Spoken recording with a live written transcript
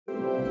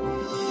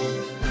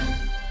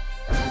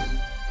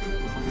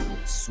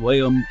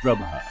Swayam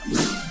Prabha.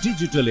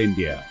 Digital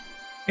India.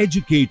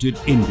 Educated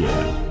India.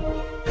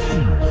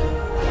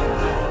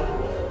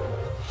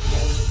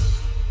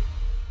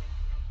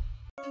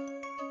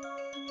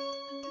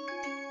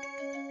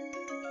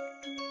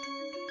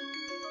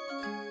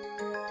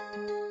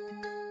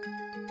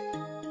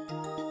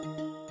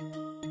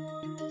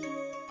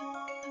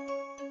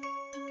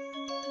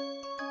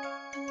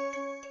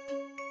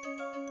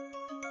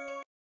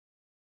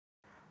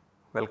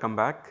 Welcome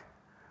back.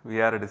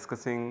 We are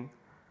discussing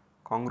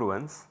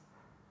congruence.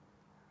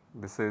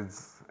 This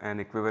is an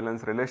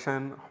equivalence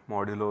relation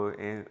modulo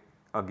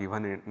a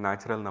given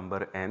natural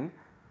number n.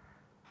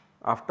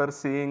 After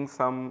seeing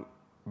some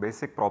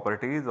basic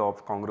properties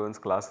of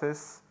congruence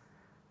classes,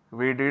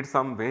 we did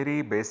some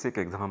very basic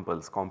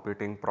examples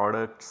computing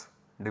products,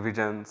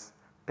 divisions,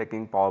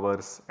 taking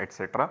powers,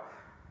 etc.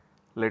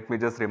 Let me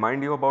just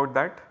remind you about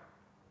that.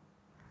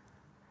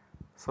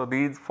 So,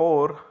 these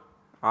four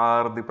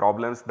are the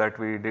problems that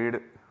we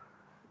did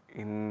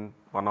in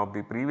one of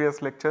the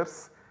previous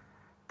lectures: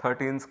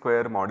 13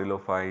 square modulo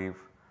 5,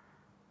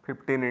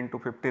 15 into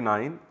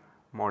 59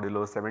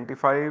 modulo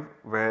 75,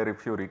 where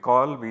if you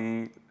recall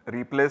we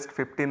replaced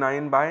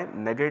 59 by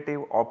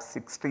negative of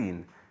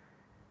 16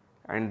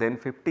 and then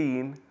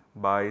 15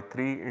 by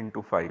 3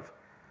 into 5.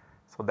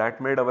 So, that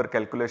made our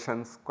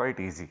calculations quite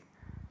easy.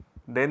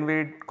 Then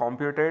we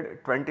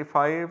computed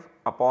 25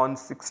 upon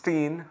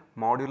 16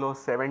 modulo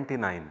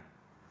 79.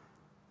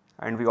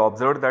 And we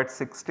observed that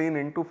 16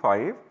 into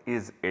 5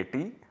 is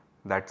 80,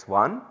 that is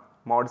 1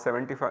 mod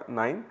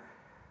 79.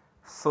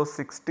 So,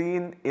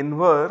 16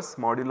 inverse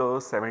modulo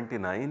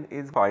 79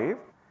 is 5,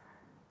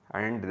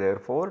 and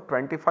therefore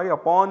 25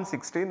 upon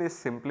 16 is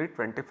simply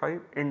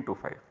 25 into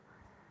 5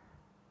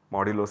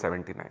 modulo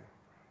 79.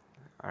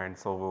 And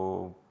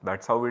so, that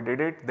is how we did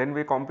it. Then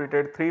we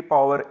computed 3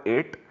 power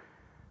 8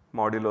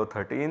 modulo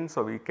 13.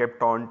 So, we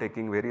kept on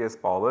taking various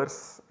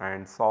powers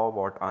and saw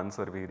what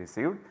answer we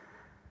received.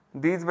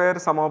 These were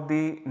some of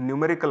the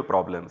numerical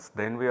problems.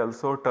 Then we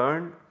also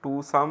turned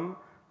to some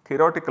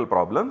theoretical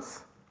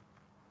problems.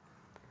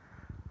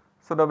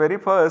 So, the very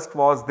first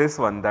was this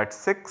one, that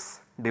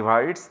 6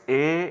 divides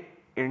a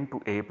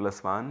into a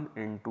plus 1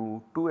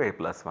 into 2a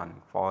plus 1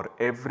 for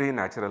every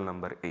natural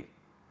number a.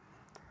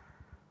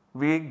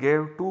 We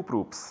gave two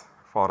proofs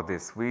for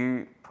this.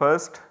 We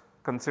first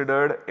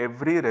considered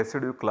every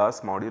residue class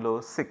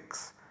modulo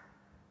 6.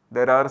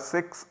 There are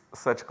 6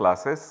 such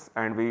classes,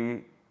 and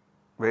we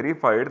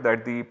verified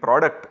that the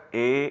product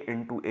a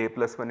into a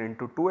plus 1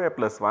 into 2a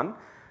plus 1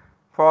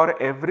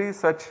 for every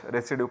such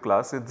residue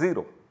class is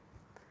 0.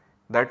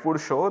 That would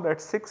show that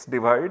 6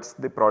 divides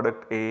the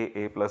product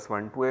a plus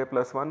 1, 2a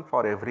plus 1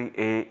 for every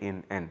a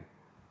in n.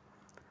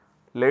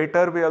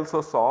 Later we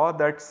also saw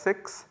that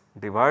 6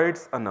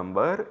 divides a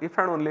number if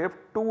and only if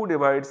 2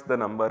 divides the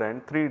number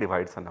and 3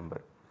 divides a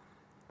number.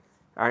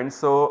 And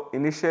so,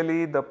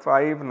 initially the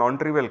 5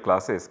 non-trivial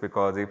classes,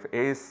 because if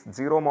a is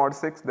 0 mod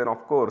 6, then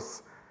of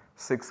course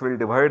 6 will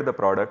divide the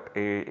product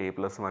a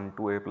plus 1,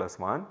 2a plus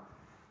 1.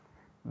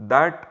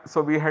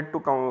 So, we had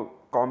to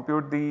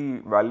compute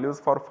the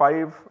values for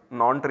 5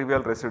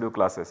 non-trivial residue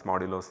classes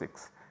modulo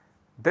 6.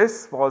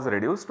 This was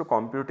reduced to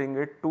computing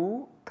it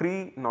to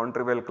 3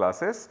 non-trivial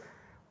classes,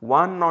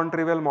 1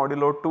 non-trivial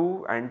modulo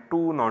 2 and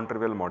 2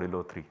 non-trivial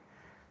modulo 3.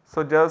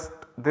 So, just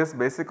this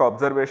basic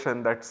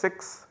observation that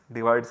 6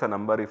 divides a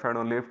number if and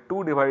only if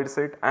 2 divides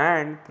it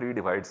and 3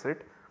 divides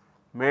it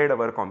made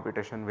our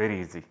computation very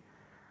easy.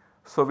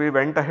 So, we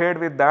went ahead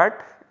with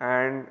that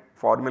and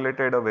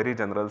formulated a very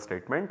general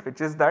statement, which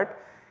is that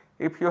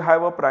if you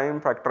have a prime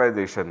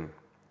factorization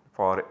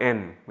for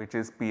n, which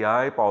is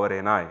pi power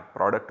ni,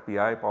 product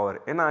pi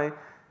power ni,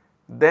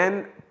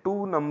 then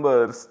two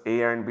numbers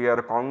a and b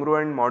are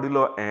congruent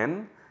modulo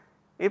n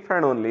if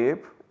and only if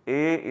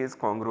a is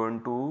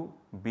congruent to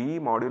b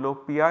modulo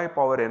pi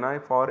power ni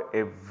for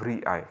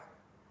every I.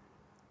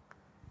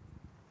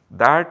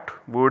 That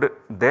would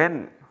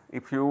then,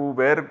 if you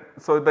were,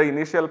 so the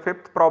initial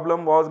fifth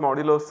problem was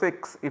modulo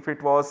 6, if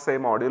it was say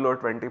modulo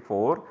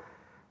 24,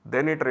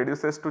 then it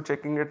reduces to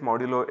checking it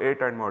modulo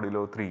 8 and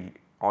modulo 3,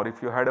 or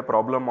if you had a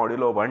problem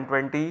modulo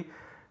 120,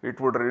 it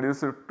would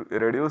reduce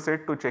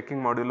it to checking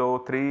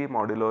modulo 3,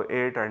 modulo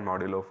 8 and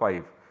modulo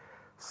 5.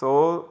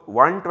 So,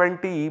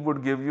 120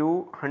 would give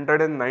you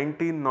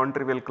 119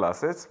 non-trivial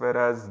classes,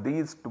 whereas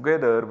these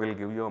together will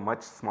give you a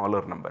much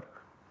smaller number.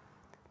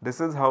 This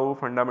is how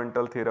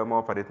fundamental theorem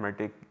of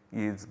arithmetic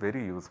is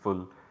very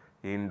useful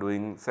in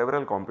doing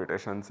several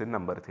computations in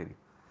number theory.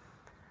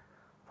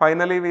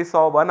 Finally, we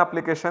saw one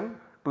application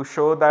to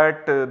show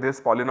that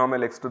this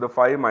polynomial x to the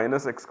 5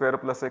 minus x square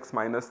plus x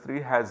minus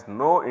 3 has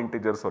no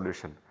integer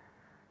solution.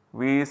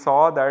 We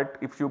saw that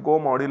if you go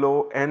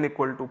modulo n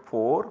equal to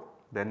 4,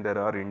 then there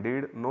are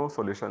indeed no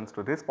solutions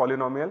to this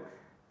polynomial,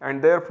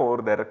 and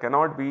therefore there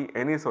cannot be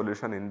any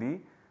solution in the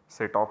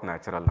set of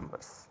natural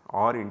numbers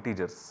or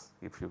integers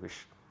if you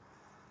wish.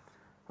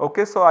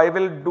 Okay, so I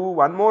will do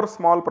one more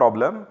small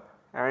problem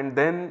and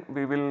then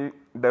we will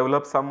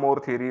develop some more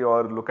theory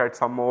or look at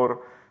some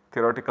more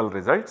theoretical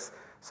results.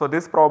 So,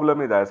 this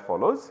problem is as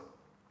follows.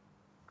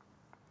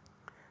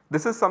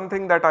 This is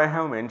something that I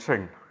have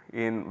mentioned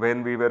in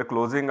when we were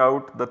closing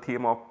out the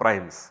theme of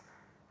primes,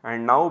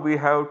 and now we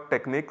have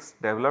techniques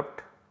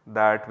developed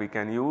that we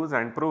can use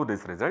and prove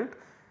this result,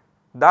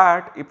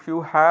 that if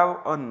you have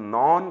a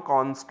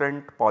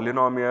non-constant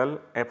polynomial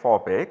f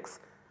of x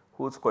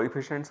whose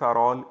coefficients are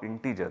all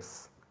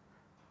integers,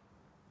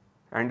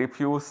 and if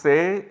you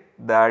say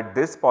that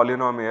this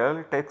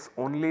polynomial takes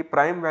only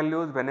prime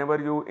values whenever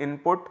you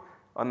input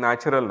a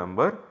natural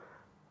number,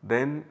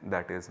 then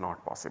that is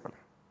not possible.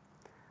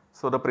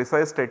 So, the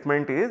precise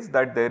statement is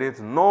that there is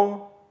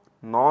no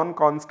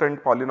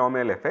non-constant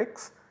polynomial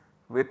fx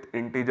with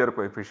integer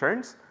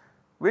coefficients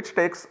which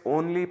takes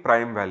only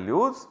prime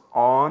values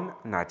on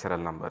natural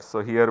numbers.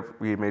 So, here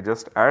we may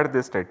just add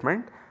this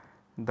statement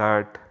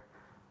that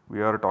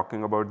we are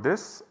talking about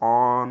this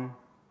on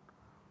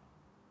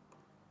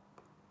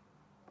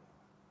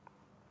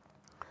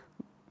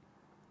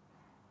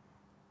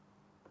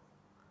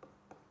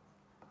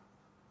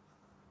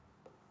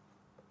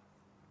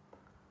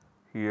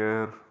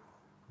here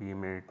we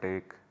may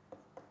take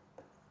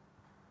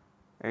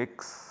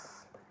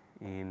x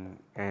in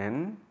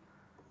n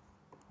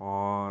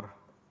or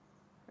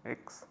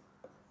x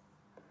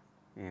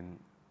in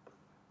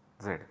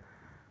z.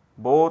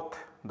 Both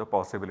the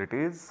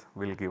possibilities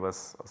will give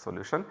us a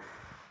solution.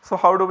 So,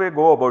 how do we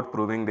go about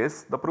proving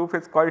this? The proof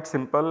is quite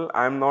simple.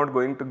 I am not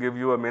going to give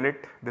you a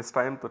minute this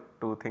time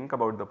to think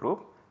about the proof.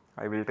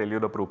 I will tell you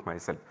the proof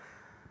myself.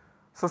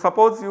 So,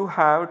 suppose you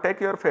have, take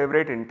your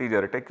favorite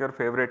integer, take your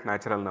favorite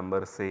natural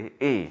number, say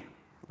a.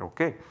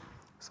 Okay.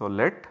 So,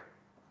 let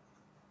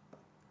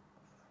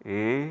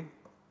a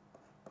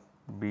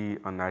be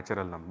a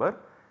natural number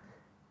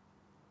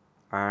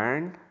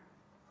and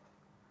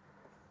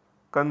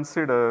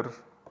consider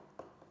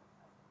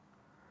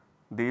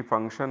the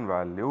function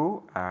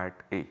value at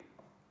a.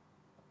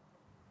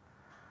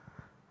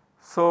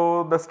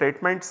 So, the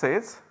statement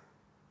says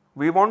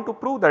we want to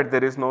prove that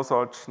there is no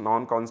such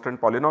non-constant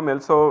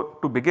polynomial. So,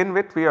 to begin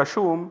with we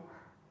assume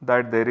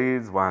that there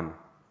is one.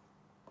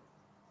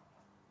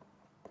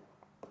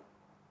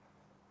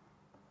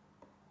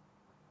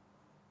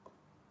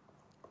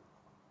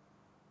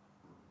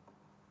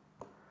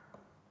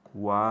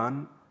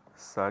 One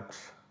such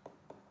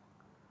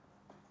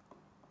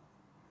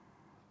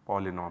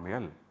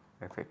polynomial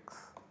fx.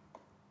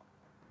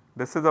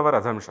 This is our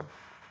assumption.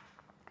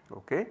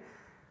 Okay.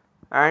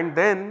 And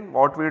then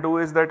what we do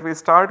is that we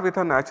start with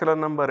a natural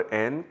number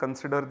n,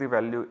 consider the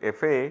value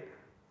fa,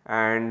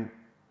 and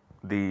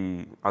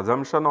the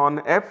assumption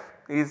on f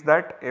is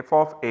that f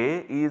of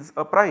a is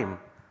a prime.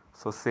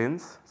 So,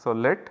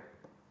 let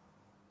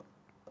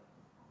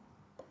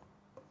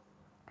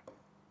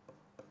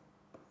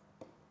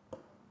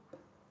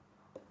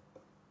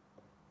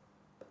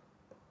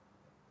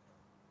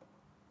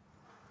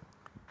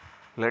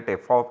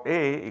f of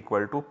a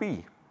equal to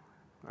p,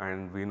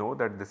 and we know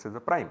that this is a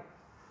prime.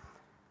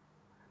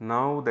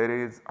 Now, there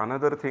is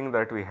another thing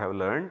that we have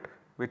learnt,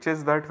 which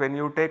is that when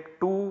you take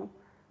two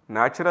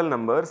natural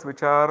numbers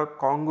which are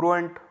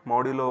congruent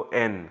modulo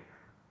n,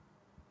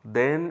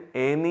 then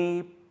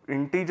any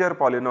integer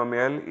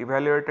polynomial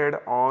evaluated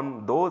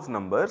on those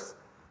numbers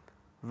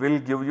will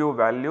give you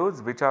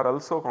values which are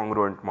also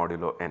congruent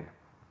modulo n.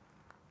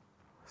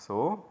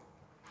 So,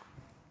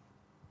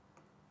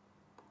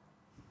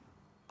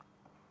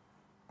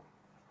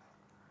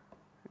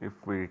 if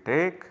we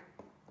take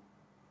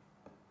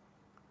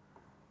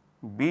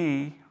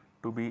b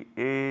to be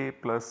a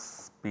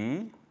plus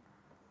p,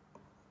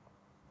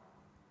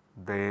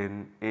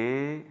 then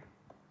a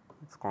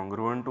is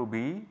congruent to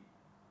b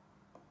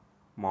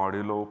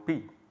modulo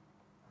p,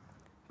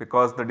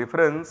 because the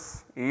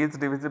difference is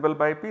divisible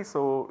by p.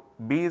 So,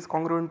 b is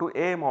congruent to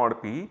a mod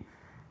p,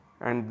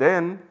 and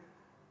then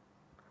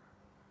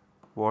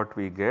what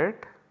we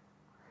get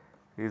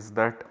is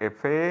that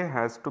fa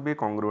has to be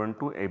congruent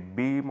to a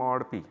b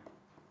mod p.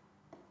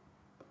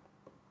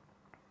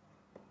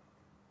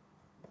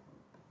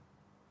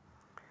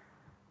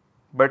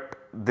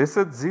 But this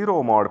is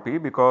 0 mod p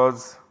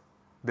because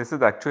this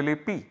is actually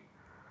p.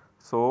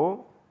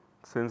 So,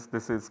 since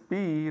this is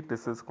p,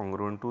 this is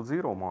congruent to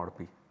 0 mod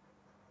p.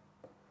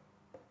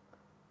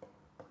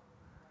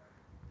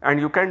 And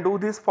you can do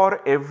this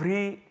for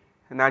every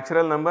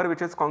natural number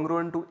which is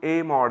congruent to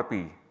a mod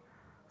p.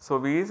 So,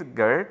 we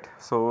get,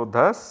 so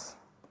thus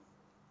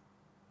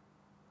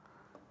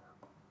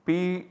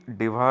p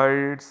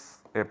divides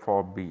f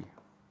of b.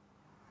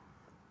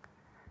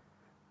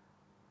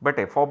 But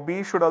f of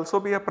b should also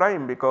be a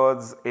prime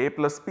because a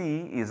plus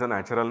p is a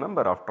natural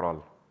number after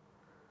all.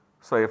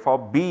 So, f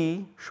of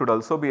b should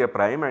also be a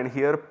prime, and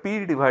here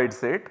p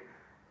divides it,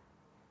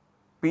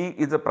 p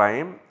is a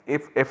prime.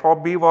 If f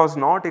of b was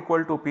not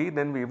equal to p,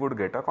 then we would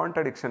get a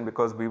contradiction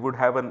because we would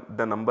have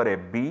the number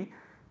fb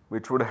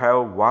which would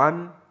have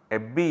one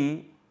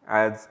fb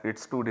as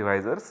its two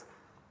divisors,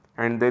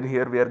 and then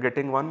here we are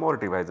getting one more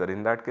divisor.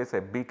 In that case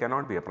fb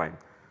cannot be a prime.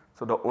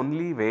 So, the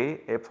only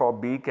way f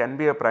of b can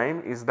be a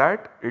prime is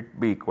that it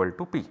be equal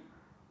to p.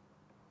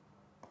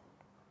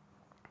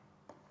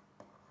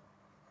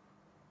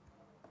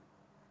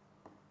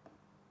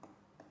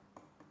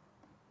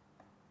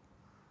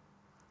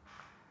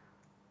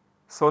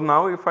 So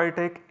now if I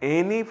take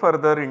any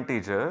further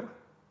integer,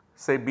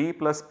 say b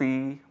plus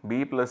p,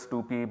 b plus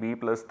 2p, b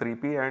plus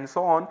 3p and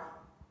so on,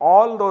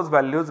 all those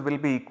values will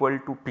be equal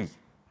to p.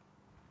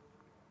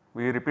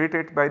 We repeat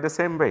it by the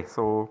same way.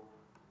 So,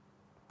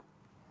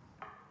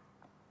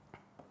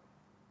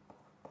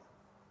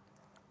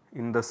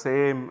 in the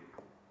same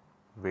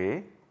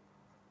way,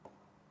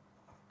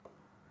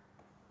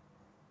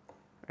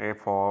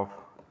 f of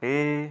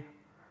a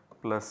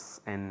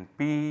plus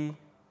np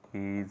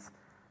is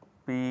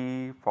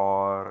p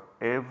for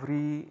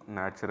every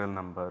natural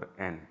number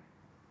n.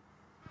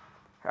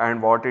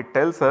 And what it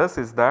tells us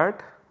is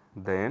that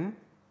then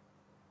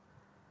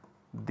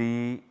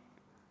the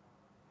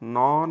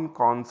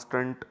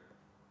non-constant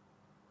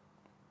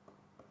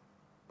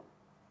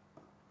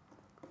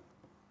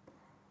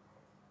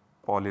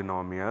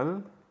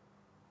polynomial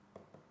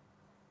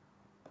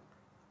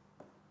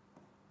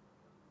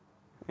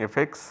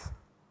fx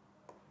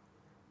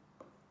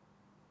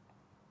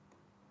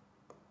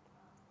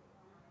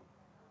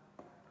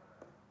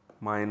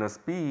minus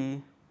p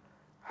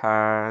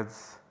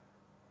has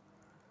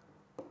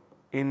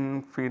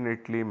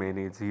infinitely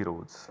many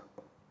zeros.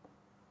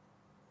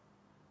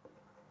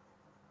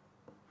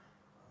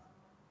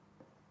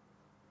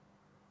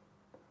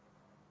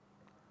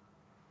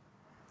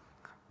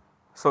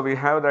 So, we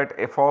have that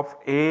f of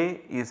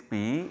a is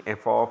p,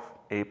 f of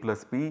a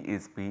plus p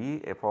is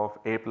p, f of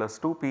a plus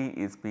 2p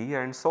is p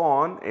and so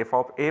on, f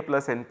of a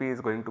plus np is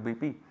going to be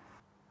p.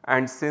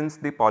 And since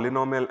the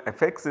polynomial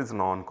fx is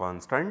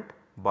non-constant,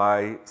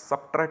 by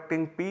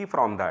subtracting p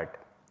from that,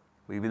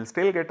 we will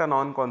still get a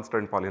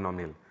non-constant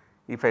polynomial.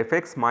 If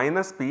fx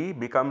minus p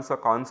becomes a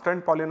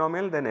constant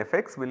polynomial, then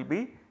fx will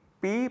be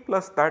p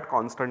plus that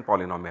constant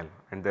polynomial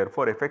and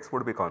therefore fx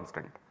would be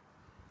constant.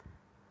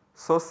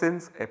 So,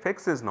 since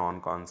fx is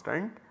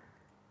non-constant,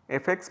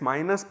 fx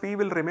minus p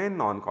will remain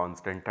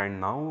non-constant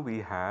and now we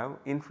have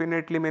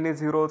infinitely many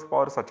zeros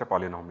for such a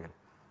polynomial.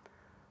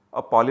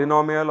 A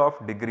polynomial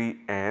of degree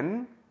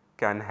n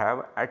can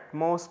have at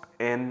most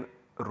n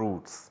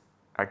roots,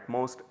 at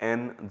most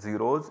n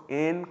zeros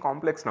in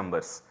complex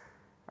numbers,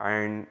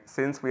 and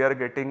since we are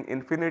getting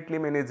infinitely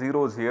many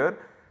zeros here,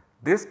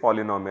 this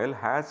polynomial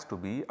has to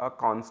be a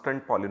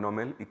constant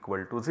polynomial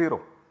equal to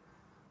 0.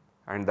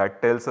 And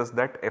that tells us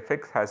that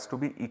fx has to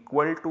be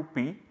equal to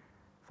p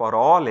for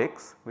all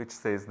x, which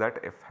says that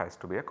f has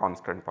to be a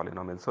constant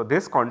polynomial. So,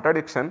 this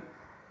contradiction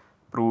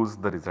proves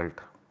the result.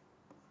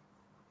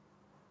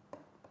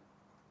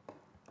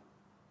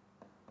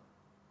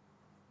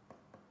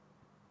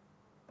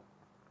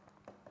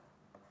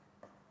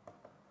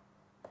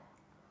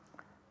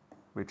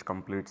 Which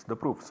completes the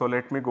proof. So,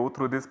 let me go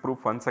through this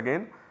proof once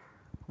again.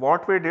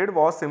 What we did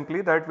was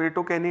simply that we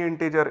took any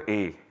integer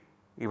a,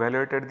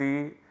 evaluated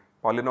the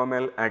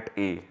polynomial at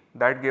a,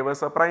 that gave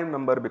us a prime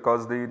number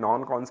because the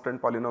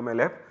non-constant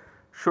polynomial f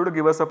should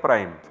give us a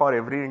prime for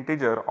every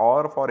integer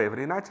or for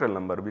every natural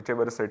number,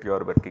 whichever set you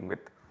are working with.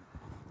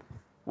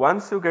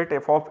 Once you get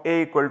f of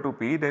a equal to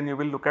p, then you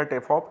will look at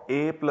f of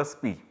a plus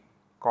p,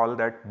 call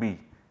that b.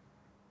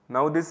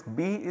 Now this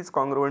b is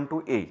congruent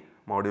to a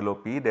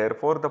modulo p,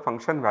 therefore the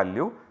function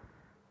value,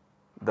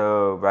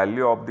 the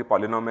value of the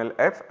polynomial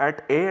f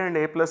at a and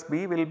a plus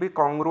b will be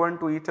congruent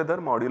to each other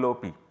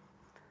modulo p.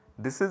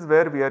 This is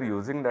where we are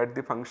using that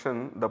the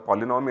function, the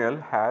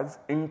polynomial has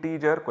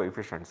integer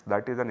coefficients,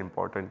 that is an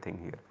important thing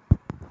here.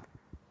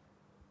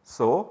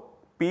 So,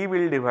 p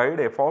will divide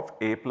f of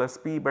a plus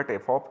p, but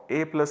f of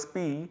a plus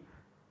p,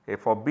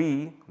 f of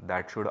b,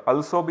 that should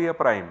also be a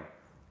prime,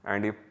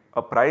 and if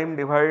a prime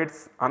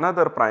divides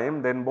another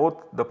prime, then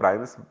both the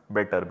primes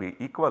better be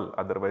equal,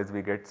 otherwise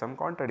we get some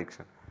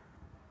contradiction.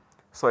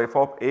 So, f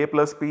of a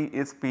plus p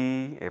is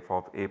p, f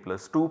of a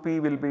plus 2p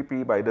will be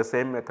p by the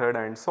same method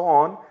and so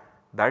on.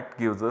 That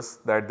gives us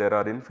that there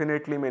are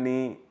infinitely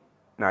many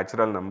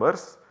natural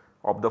numbers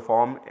of the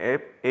form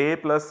a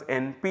plus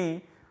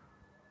np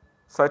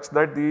such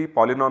that the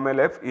polynomial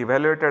f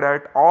evaluated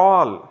at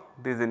all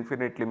these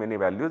infinitely many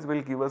values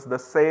will give us the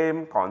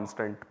same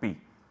constant p.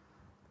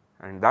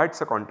 And that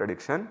is a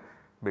contradiction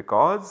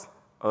because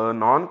a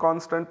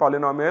non-constant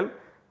polynomial,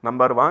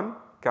 number 1,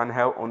 can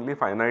have only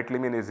finitely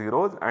many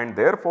zeros and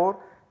therefore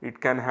it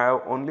can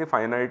have only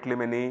finitely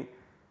many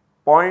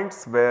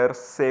points where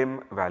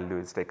same value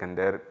is taken.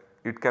 There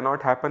it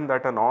cannot happen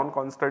that a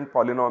non-constant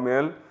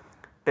polynomial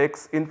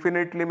takes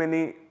infinitely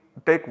many,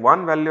 take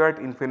one value at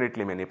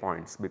infinitely many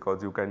points,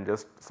 because you can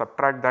just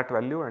subtract that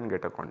value and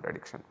get a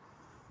contradiction.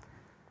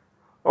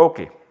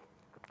 Okay.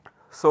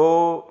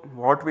 So,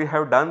 what we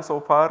have done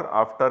so far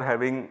after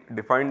having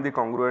defined the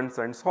congruence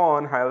and so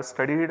on, have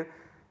studied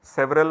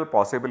several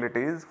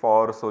possibilities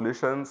for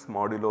solutions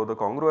modulo the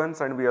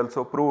congruence, and we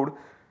also proved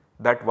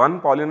that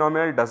one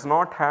polynomial does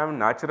not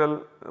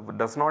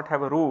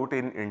have a root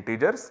in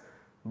integers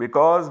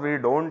because we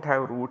do not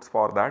have roots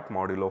for that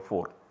modulo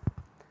 4.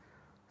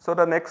 So,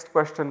 the next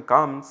question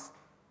comes,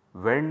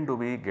 when do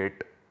we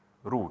get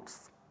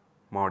roots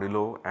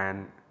modulo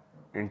an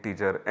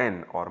integer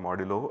n or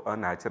modulo a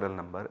natural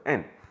number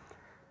n?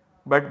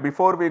 But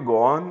before we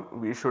go on,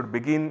 we should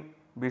begin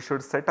we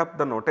should set up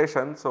the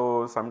notation.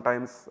 So,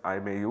 sometimes I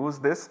may use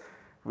this.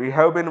 We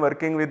have been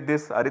working with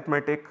this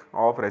arithmetic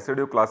of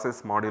residue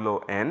classes modulo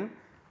n,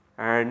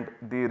 and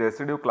the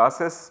residue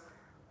classes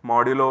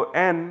modulo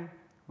n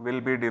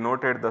will be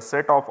denoted, the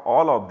set of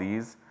all of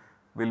these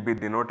will be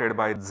denoted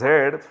by z,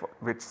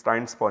 which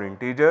stands for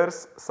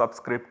integers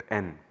subscript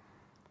n.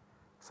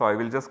 So, I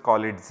will just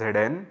call it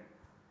Zn.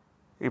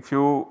 If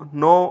you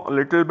know a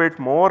little bit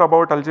more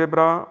about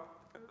algebra,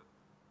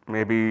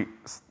 maybe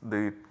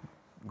the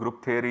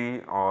group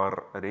theory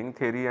or ring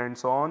theory and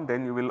so on,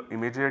 then you will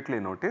immediately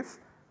notice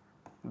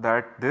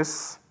that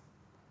this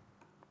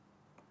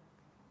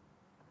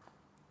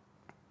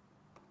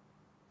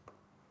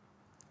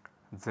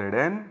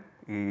Zn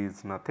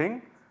is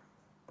nothing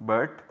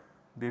but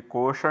the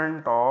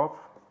quotient of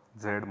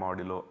Z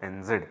modulo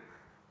Nz.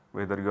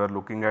 Whether you are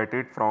looking at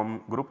it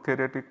from group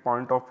theoretic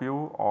point of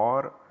view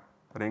or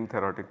ring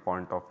theoretic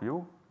point of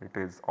view, it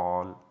is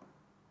all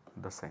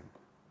the same.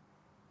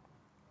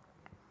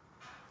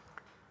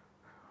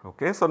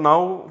 Okay, so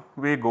now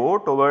we go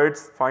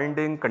towards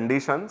finding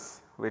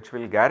conditions which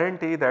will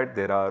guarantee that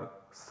there are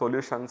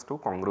solutions to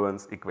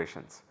congruence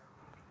equations.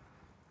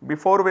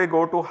 Before we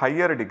go to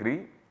higher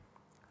degree,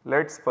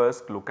 let us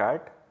first look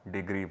at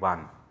degree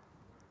 1.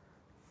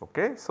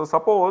 Okay, so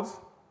suppose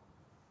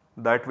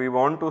that we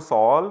want to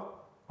solve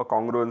a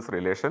congruence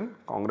relation,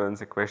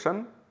 congruence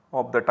equation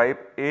of the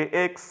type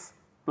Ax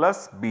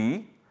plus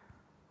b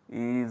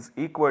is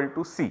equal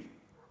to c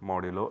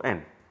modulo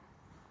n.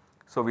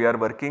 So, we are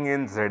working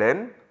in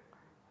Zn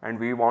and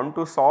we want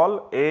to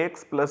solve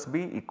Ax plus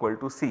b equal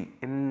to c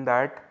in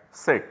that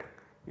set,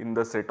 in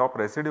the set of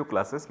residue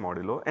classes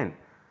modulo n.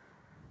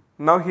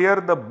 Now, here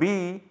the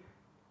b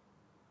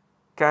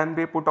can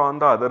be put on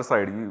the other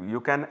side, you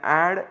can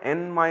add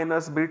n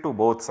minus b to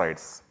both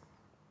sides,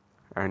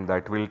 and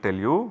that will tell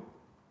you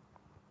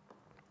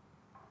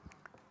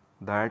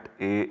that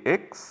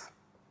Ax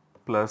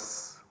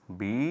plus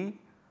b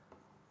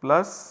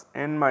plus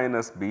n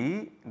minus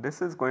b,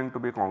 this is going to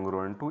be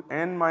congruent to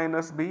n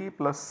minus b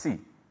plus c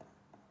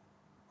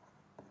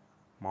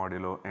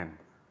modulo n.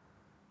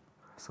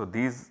 So,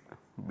 these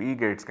b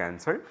gets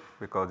cancelled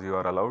because you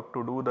are allowed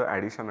to do the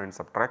addition and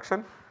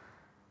subtraction,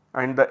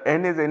 and the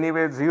n is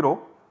anyway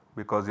 0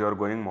 because you are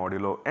going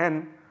modulo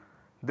n.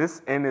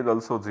 This n is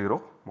also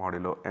 0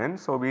 modulo n.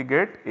 So, we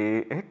get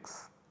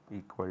Ax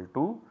equal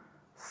to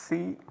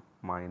c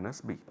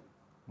minus b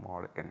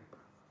mod n.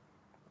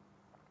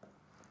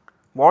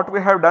 What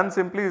we have done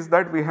simply is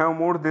that we have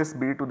moved this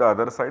b to the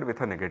other side with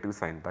a negative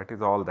sign, that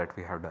is all that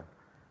we have done.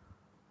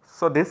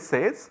 So, this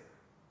says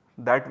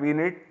that we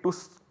need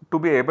to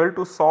be able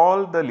to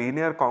solve the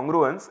linear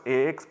congruence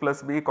Ax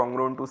plus b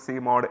congruent to c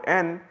mod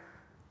n,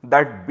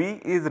 that b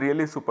is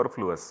really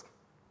superfluous.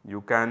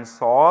 You can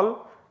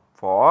solve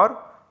for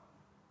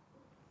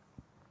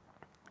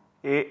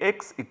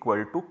Ax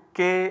equal to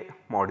k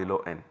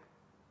modulo n.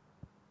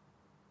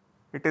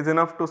 It is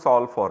enough to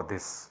solve for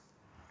this.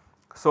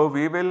 So,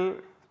 we will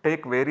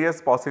take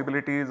various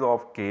possibilities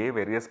of k,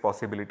 various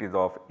possibilities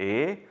of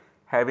a,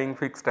 having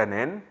fixed an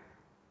n,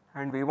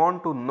 and we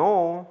want to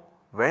know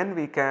when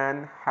we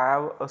can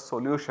have a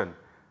solution,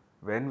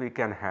 when we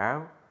can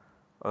have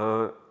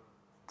a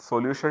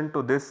solution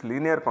to this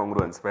linear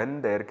congruence,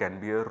 when there can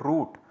be a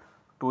root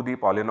to the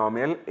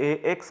polynomial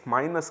Ax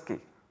minus k,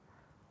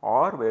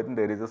 or when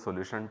there is a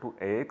solution to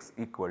Ax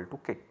equal to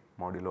k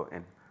modulo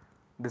n.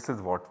 This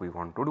is what we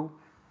want to do.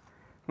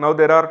 Now,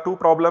 there are two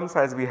problems,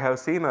 as we have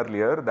seen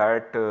earlier,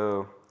 that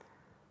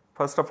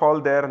first of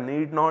all there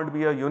need not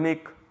be a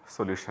unique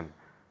solution.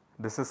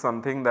 This is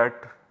something that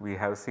we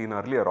have seen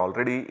earlier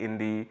already in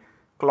the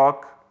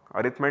clock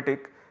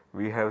arithmetic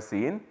we have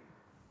seen.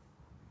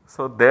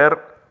 So, there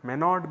may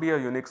not be a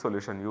unique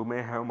solution, you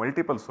may have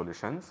multiple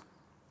solutions.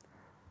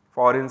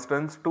 For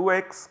instance,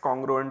 2x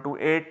congruent to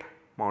 8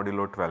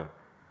 modulo 12.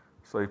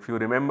 So, if you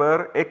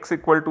remember x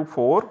equal to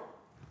 4,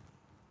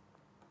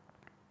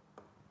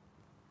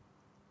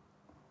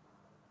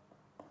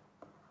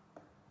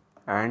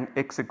 and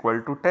x equal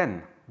to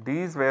 10,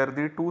 these were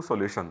the two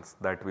solutions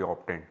that we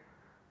obtained.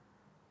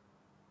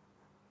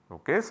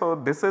 Okay, so,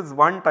 this is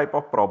one type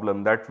of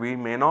problem that we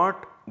may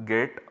not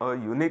get a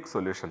unique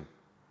solution,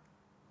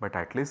 but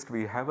at least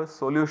we have a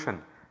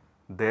solution.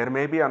 There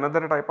may be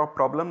another type of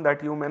problem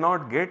that you may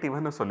not get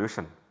even a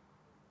solution.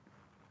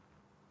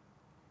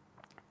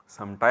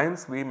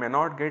 Sometimes we may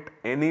not get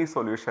any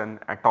solution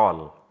at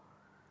all.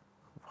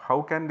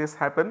 How can this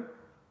happen?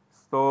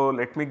 So,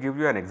 let me give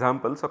you an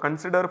example. So,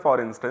 consider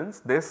for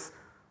instance this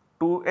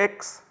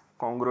 2x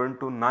congruent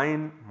to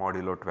 9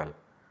 modulo 12.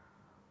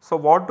 So,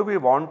 what do we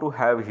want to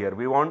have here?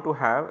 We want to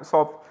have,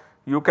 so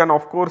you can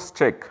of course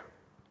check,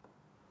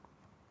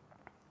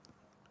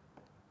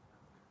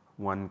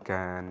 one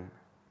can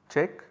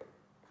check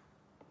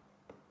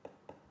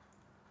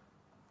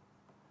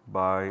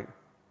by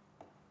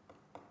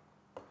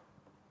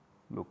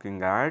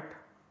looking at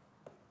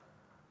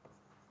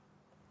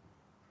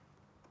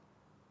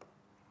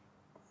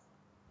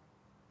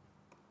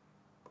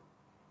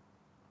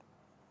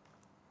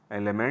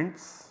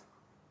elements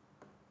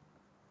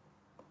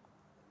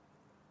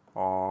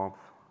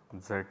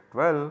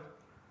Z12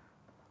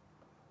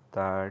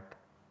 that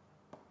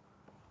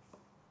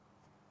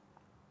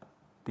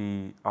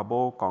the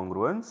above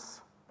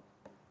congruence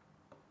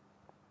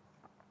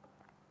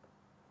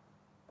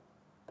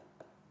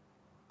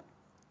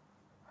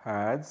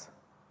has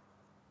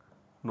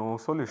no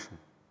solution.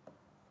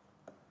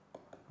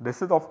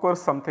 This is of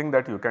course something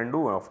that you can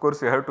do. Of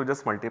course, you have to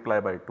just multiply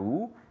by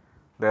 2.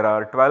 There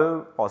are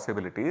 12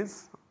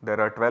 possibilities, there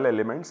are 12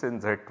 elements in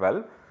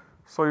Z12.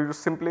 So, you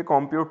simply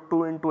compute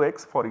 2 into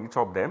x for each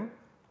of them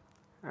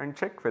and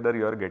check whether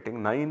you are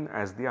getting 9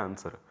 as the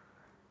answer.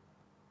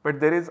 But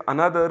there is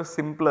another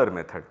simpler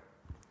method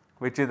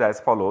which is as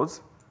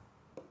follows.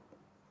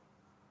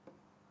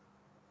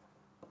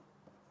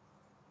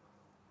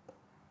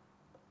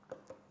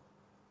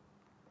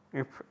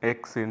 If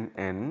x in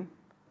n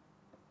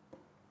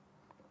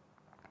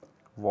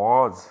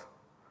was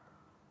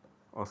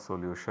a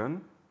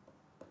solution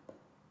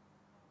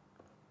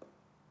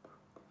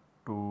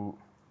to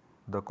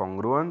the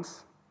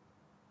congruence,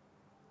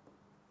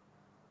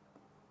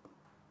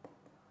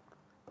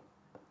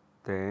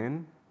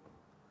 then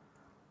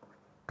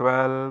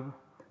 12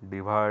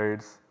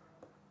 divides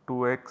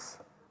 2x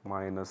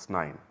minus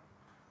 9.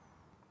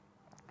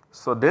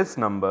 So, this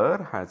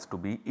number has to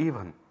be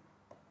even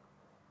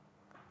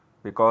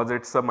because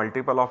it is a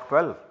multiple of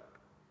 12.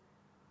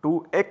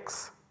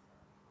 2x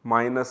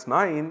minus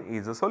 9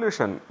 is a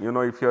solution. You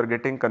know, if you are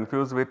getting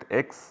confused with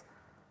x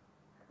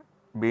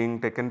being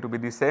taken to be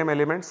the same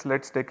elements,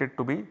 let us take it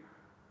to be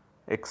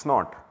x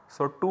naught.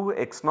 So,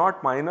 2x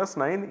naught minus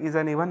 9 is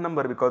an even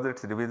number because it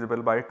is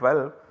divisible by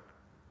 12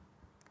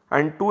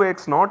 and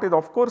 2x naught is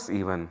of course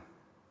even,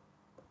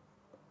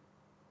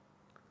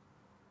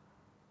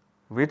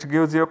 which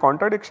gives you a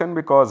contradiction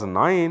because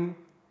 9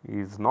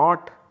 is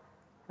not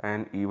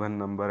an even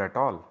number at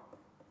all.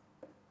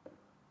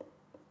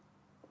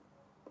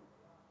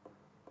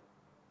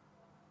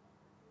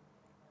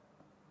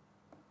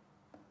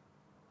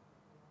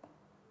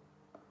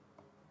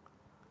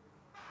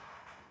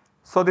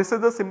 So, this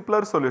is a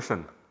simpler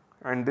solution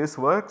and this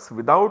works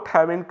without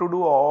having to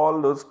do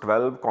all those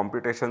 12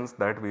 computations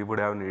that we would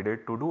have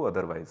needed to do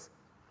otherwise.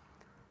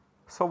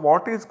 So,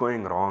 what is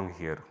going wrong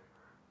here?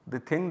 The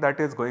thing that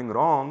is going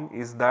wrong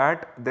is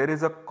that there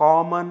is a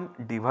common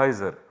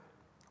divisor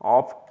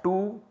of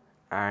 2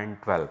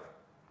 and 12,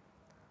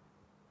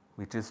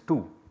 which is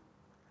 2,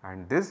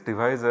 and this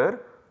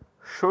divisor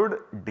should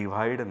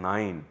divide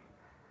 9.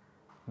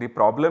 The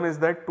problem is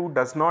that 2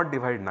 does not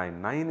divide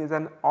 9, 9 is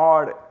an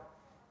odd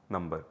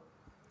number.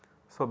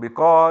 So,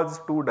 because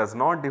 2 does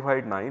not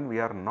divide 9, we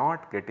are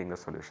not getting a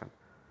solution.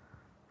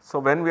 So,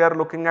 when we are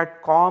looking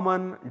at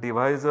common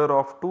divisor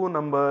of two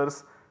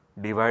numbers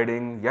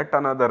dividing yet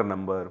another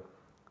number,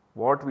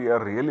 what we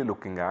are really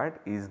looking at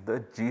is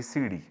the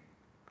GCD.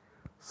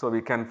 So,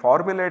 we can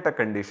formulate a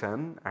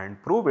condition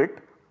and prove it,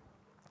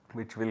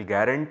 which will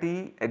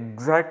guarantee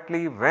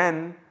exactly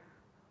when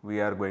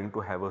we are going to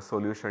have a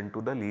solution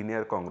to the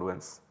linear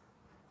congruence.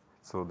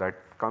 So,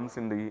 that comes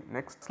in the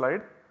next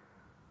slide.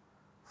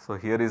 So,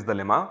 here is the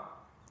lemma.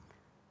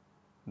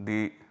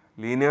 The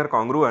linear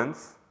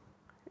congruence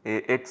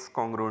Ax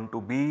congruent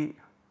to B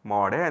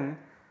mod n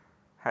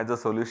has a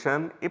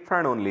solution if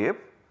and only if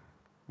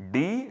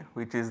D,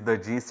 which is the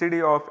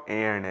GCD of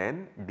A and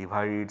n,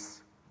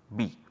 divides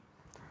B.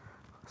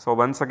 So,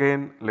 once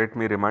again let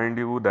me remind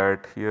you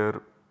that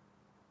here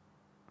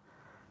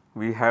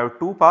we have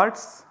two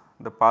parts,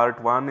 the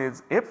part 1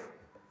 is if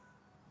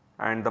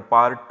and the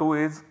part 2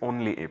 is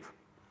only if.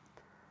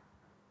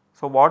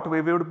 So, what we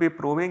would be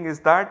proving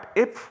is that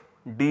if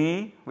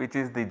D, which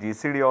is the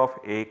GCD of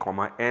A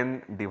comma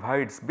n,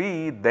 divides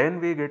B, then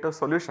we get a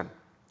solution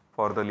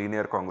for the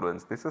linear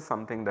congruence. This is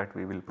something that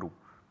we will prove,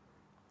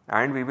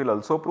 and we will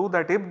also prove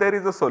that if there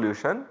is a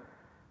solution,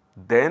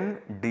 then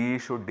D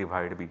should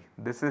divide B.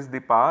 This is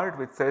the part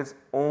which says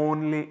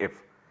only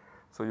if.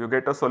 So, you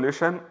get a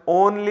solution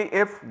only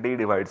if D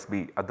divides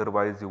B,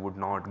 otherwise you would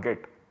not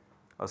get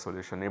a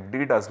solution. If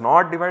D does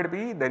not divide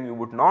B, then you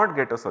would not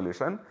get a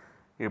solution.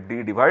 If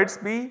D divides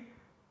B,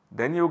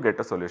 then you get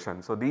a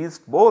solution. So, these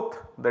both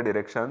the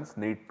directions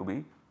need to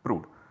be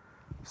proved.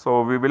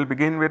 So, we will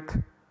begin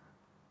with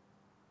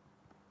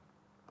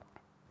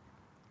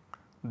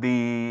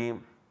the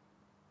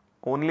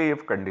only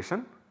if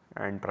condition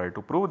and try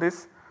to prove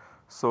this.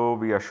 So,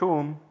 we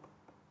assume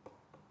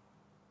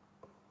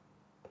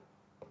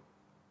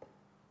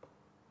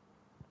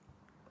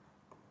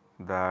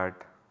that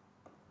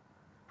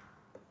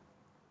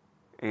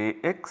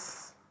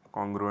Ax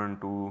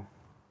congruent to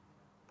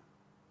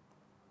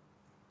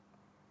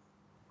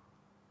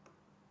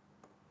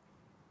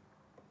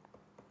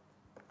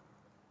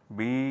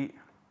B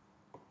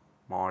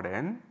mod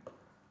n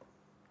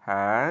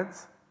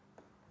has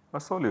a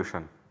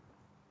solution.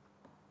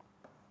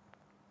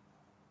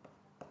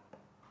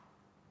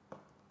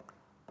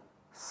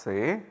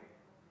 Say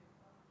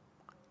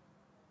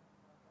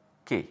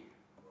k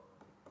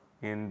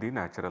in the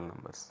natural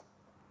numbers.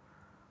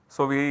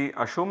 So, we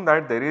assume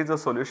that there is a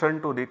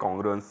solution to the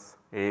congruence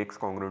Ax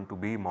congruent to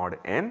B mod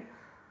n,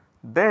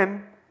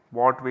 then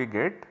what we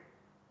get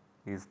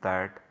is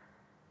that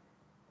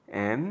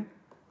n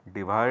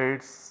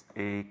divides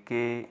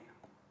ak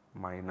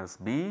minus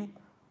b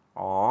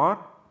or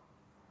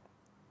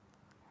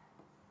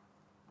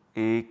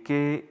ak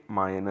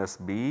minus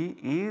b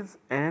is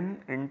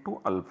n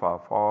into alpha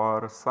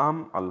for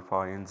some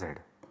alpha in z.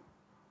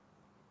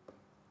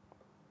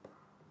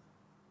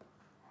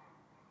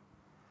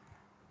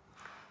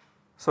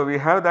 So, we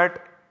have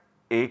that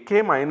ak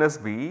minus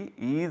b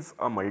is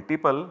a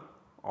multiple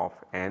of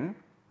n,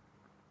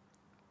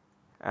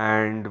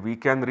 and we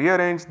can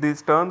rearrange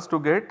these terms to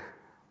get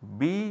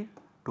b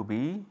to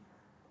be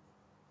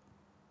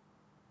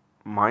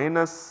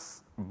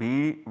minus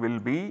b will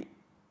be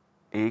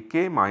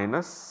ak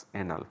minus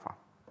n alpha.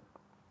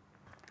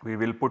 We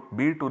will put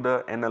b to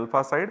the n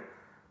alpha side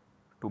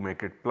to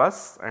make it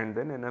plus, and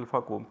then n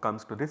alpha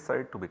comes to this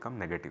side to become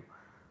negative.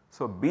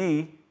 So,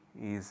 b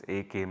is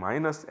ak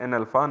minus n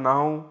alpha.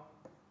 Now,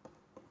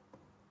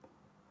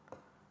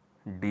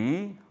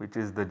 d, which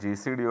is the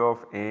GCD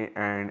of a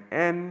and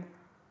n,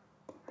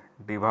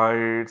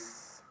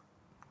 divides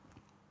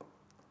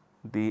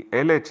the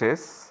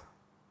LHS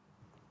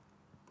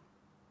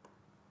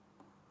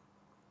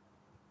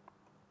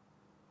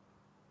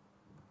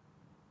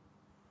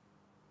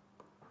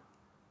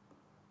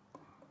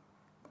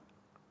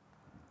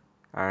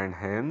and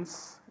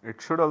hence it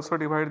should also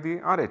divide the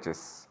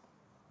RHS.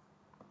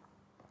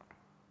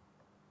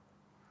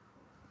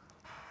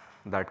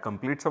 That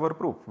completes our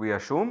proof. We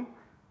assume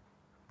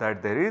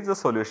that there is a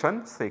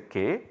solution, say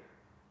k,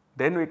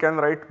 then we can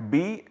write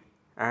b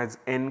as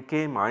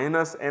nk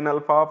minus n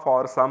alpha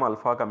for some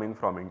alpha coming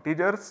from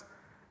integers,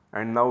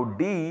 and now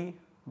d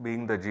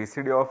being the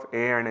GCD of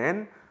a and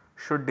n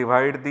should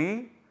divide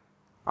the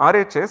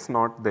RHS,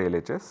 not the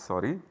LHS,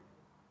 sorry.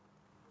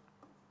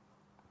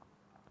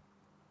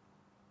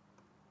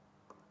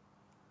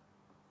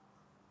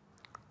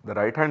 The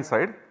right hand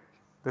side,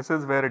 this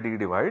is where d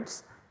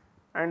divides,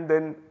 and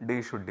then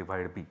d should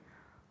divide b.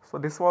 So,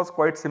 this was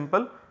quite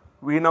simple.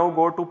 We now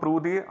go to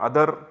prove the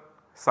other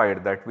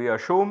side, that we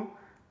assume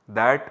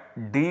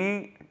that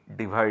d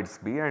divides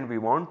b and we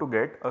want to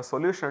get a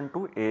solution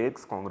to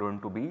ax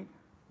congruent to b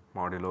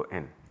modulo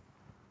n.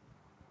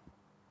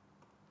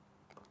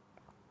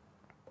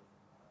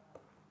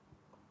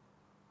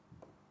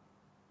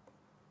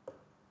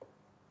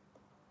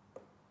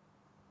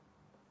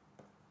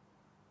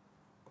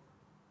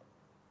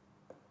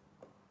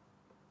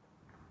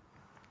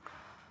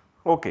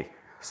 Okay.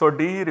 So,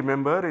 d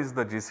remember is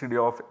the GCD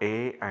of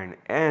a and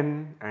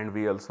n, and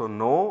we also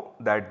know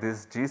that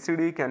this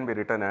GCD can be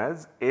written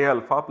as a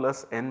alpha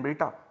plus n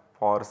beta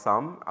for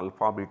some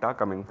alpha beta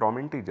coming from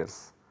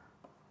integers.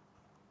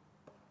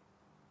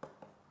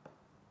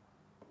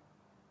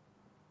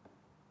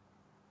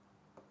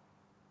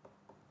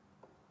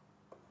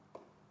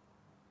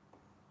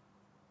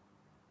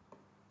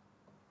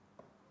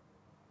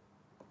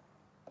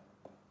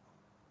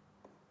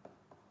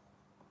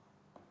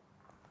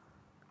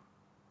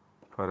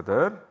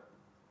 Further,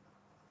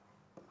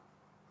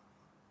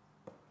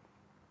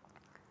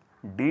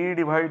 d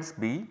divides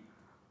b,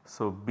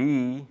 so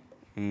b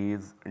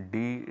is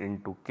d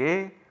into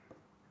k,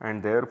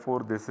 and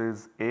therefore this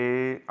is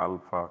a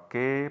alpha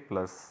k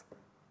plus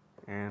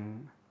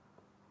n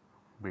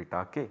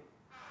beta k.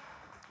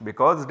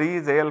 Because d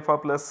is a alpha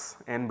plus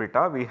n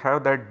beta, we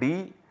have that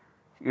d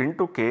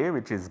into k,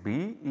 which is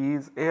b,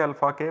 is a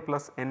alpha k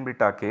plus n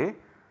beta k,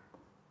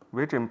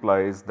 which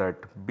implies that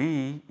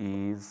b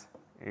is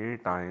a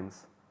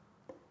times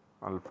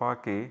alpha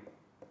k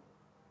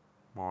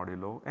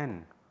modulo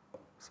n.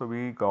 So,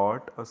 we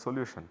got a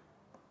solution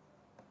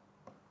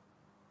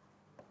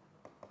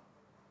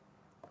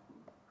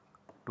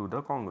to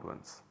the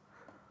congruence.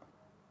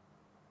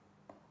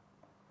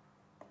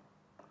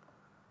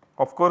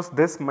 Of course,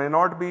 this may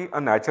not be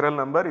a natural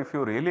number. If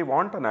you really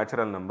want a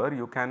natural number,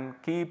 you can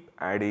keep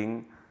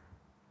adding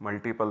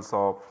multiples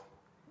of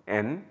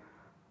n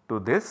to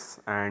this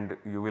and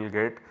you will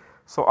get.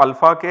 So,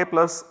 alpha k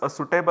plus a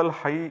suitable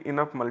high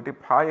enough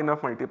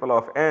multiple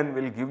of n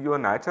will give you a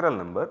natural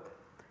number,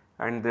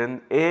 and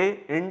then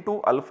a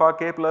into alpha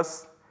k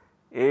plus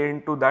a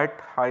into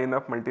that high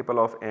enough multiple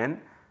of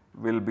n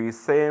will be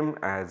same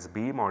as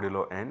b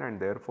modulo n, and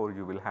therefore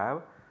you will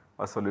have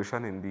a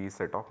solution in the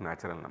set of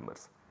natural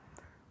numbers.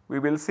 We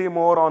will see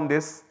more on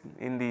this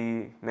in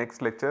the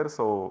next lecture.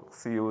 So,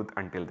 see you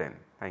until then.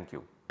 Thank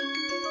you.